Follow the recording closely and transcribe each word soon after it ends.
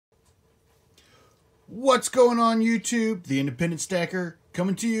What's going on, YouTube? The Independent Stacker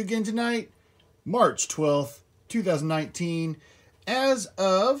coming to you again tonight, March 12th, 2019, as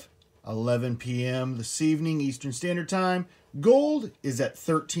of 11 p.m. this evening, Eastern Standard Time. Gold is at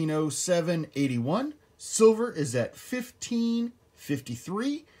 1307.81. Silver is at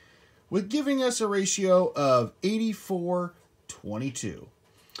 15.53, with giving us a ratio of 84:22.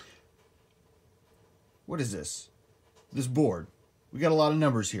 What is this? This board. We got a lot of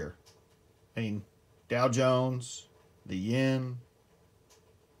numbers here. I mean, Dow Jones, the yen,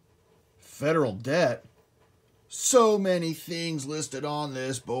 federal debt. So many things listed on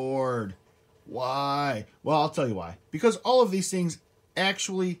this board. Why? Well, I'll tell you why. Because all of these things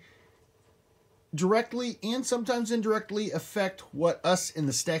actually directly and sometimes indirectly affect what us in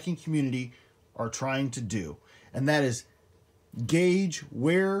the stacking community are trying to do. And that is gauge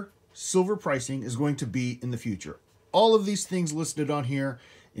where silver pricing is going to be in the future. All of these things listed on here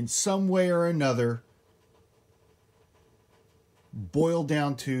in some way or another boil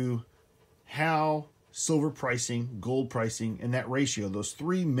down to how silver pricing, gold pricing, and that ratio, those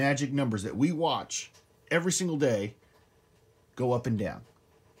three magic numbers that we watch every single day, go up and down.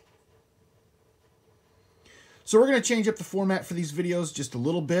 So we're going to change up the format for these videos just a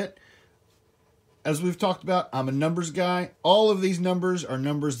little bit. As we've talked about, I'm a numbers guy. All of these numbers are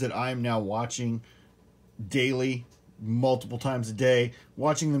numbers that I am now watching daily, multiple times a day,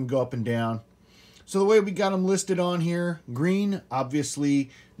 watching them go up and down. So the way we got them listed on here, green, obviously,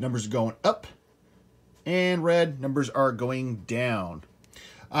 numbers are going up, and red, numbers are going down.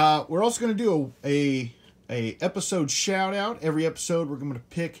 We're also going to do a episode shout out. Every episode, we're going to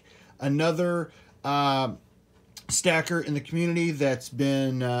pick another stacker in the community that's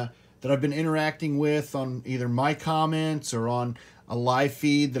been that I've been interacting with on either my comments or on a live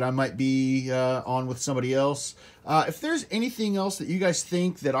feed that I might be on with somebody else. If there's anything else that you guys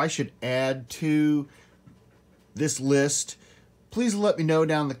think that I should add to this list, please let me know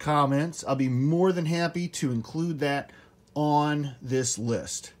down in the comments. I'll be more than happy to include that on this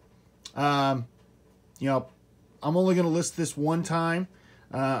list. You know, I'm only going to list this one time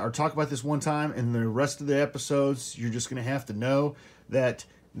or talk about this one time, and the rest of the episodes, you're just going to have to know that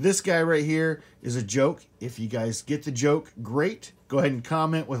this guy right here is a joke. If you guys get the joke, great. Go ahead and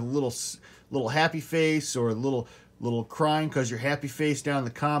comment with a little happy face or a little crying because you're happy face down in the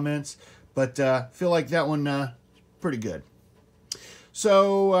comments. But feel like that one pretty good.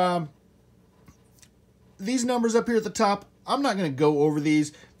 So these numbers up here at the top, I'm not going to go over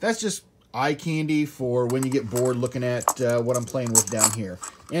these. That's just eye candy for when you get bored looking at what I'm playing with down here.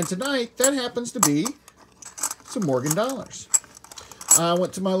 And tonight, that happens to be some Morgan dollars. I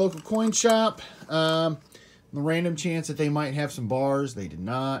went to my local coin shop. The random chance that they might have some bars, they did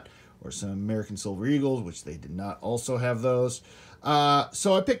not. Or some American Silver Eagles, which they did not also have those.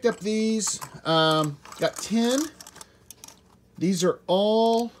 So I picked up these. Got 10. These are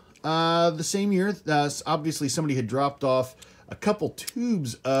all the same year. Obviously, somebody had dropped off a couple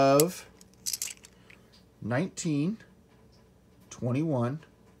tubes of 1921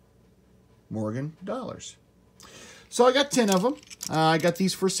 Morgan dollars. So I got 10 of them. I got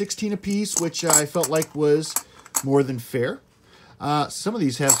these for 16 a piece, which I felt like was more than fair. Some of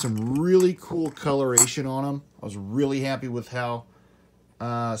these have some really cool coloration on them. I was really happy with how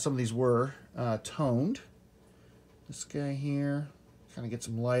some of these were toned. This guy here, kind of get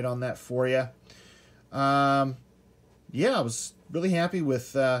some light on that for you. Yeah, I was really happy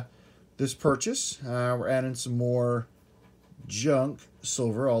with this purchase. We're adding some more junk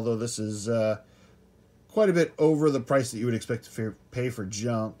silver, although this is quite a bit over the price that you would expect to pay for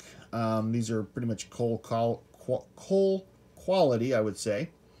junk. These are pretty much coal quality, I would say.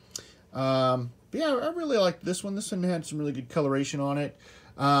 But yeah, I really liked this one. This one had some really good coloration on it.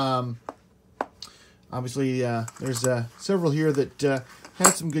 Obviously, there's several here that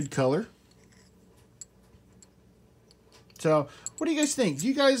had some good color. So, what do you guys think? Do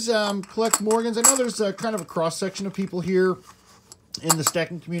you guys collect Morgans? I know there's kind of a cross-section of people here in the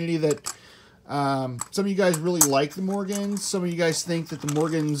stacking community that some of you guys really like the Morgans. Some of you guys think that the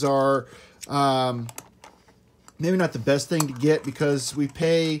Morgans are maybe not the best thing to get because we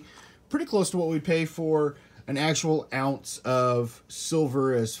pay pretty close to what we pay for an actual ounce of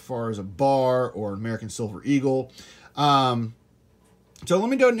silver as far as a bar or American Silver Eagle. So let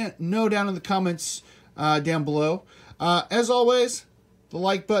me know down in the comments down below. As always, the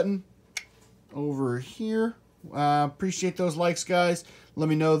like button over here. Appreciate those likes, guys. Let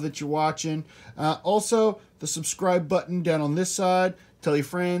me know that you're watching. Also, the subscribe button down on this side. Tell your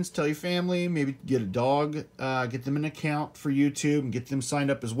friends, tell your family, maybe get a dog, get them an account for YouTube and get them signed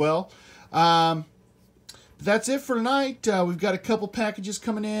up as well. That's it for tonight. We've got a couple packages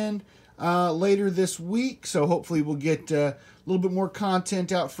coming in later this week, so hopefully we'll get a little bit more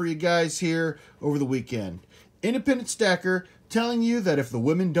content out for you guys here over the weekend. Independent Stacker telling you that if the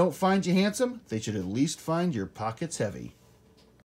women don't find you handsome, they should at least find your pockets heavy.